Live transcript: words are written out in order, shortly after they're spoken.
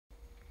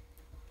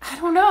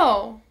don't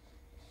know.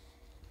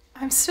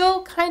 I'm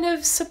still kind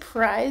of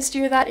surprised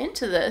you're that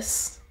into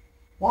this.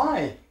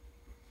 Why?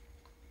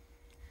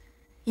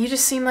 You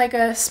just seem like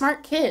a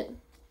smart kid.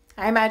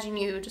 I imagine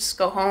you just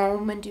go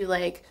home and do,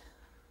 like,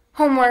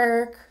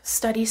 homework,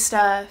 study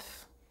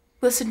stuff,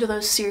 listen to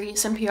those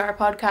serious NPR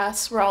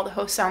podcasts where all the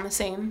hosts sound the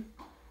same.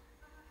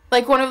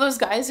 Like one of those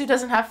guys who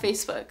doesn't have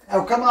Facebook.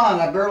 Oh, come on,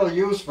 I barely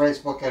use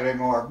Facebook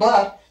anymore,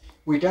 but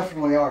we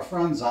definitely are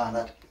friends on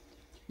it.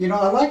 You know,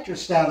 I liked your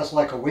status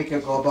like a week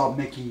ago about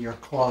making your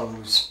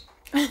clothes.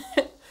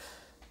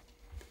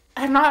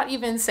 I'm not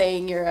even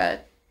saying you're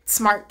a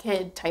smart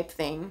kid type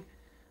thing.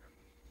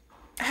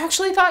 I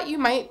actually thought you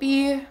might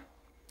be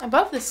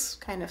above this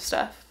kind of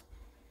stuff,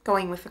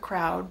 going with the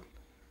crowd.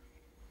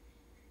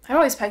 I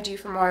always pegged you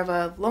for more of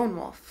a lone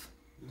wolf.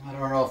 I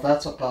don't know if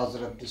that's a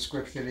positive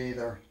description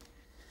either.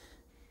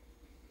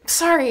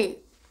 Sorry.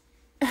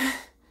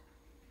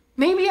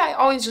 Maybe I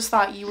always just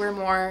thought you were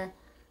more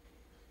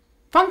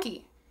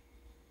funky.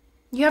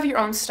 You have your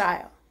own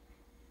style.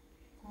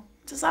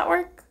 Does that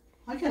work?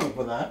 I can live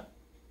with that.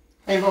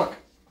 Hey, look.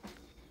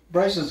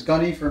 Bryce's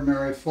gunny for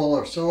Mary Full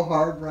are so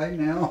hard right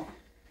now.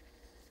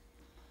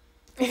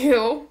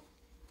 Ew.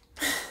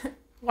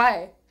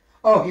 Why?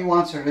 Oh, he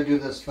wants her to do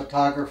this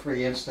photography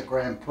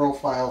Instagram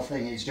profile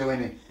thing he's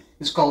doing.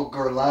 It's called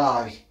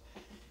Girlage.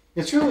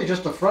 It's really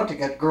just a front to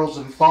get girls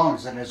in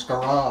thongs in his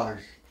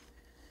garage.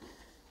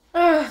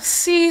 Ugh,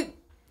 see,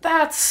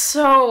 that's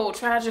so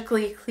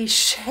tragically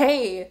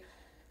cliche.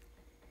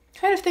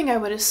 Kind of thing I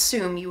would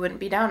assume you wouldn't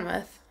be down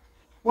with.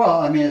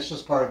 Well, I mean, it's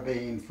just part of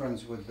being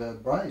friends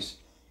with Bryce.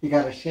 You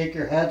got to shake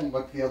your head and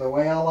look the other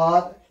way a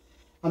lot.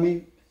 I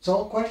mean, it's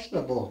all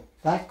questionable.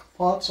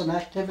 Thoughts and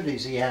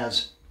activities he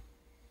has.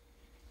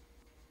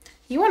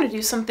 You want to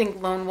do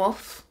something lone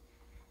wolf?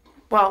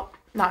 Well,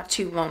 not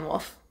too lone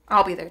wolf.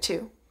 I'll be there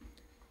too.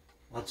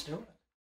 Let's do it.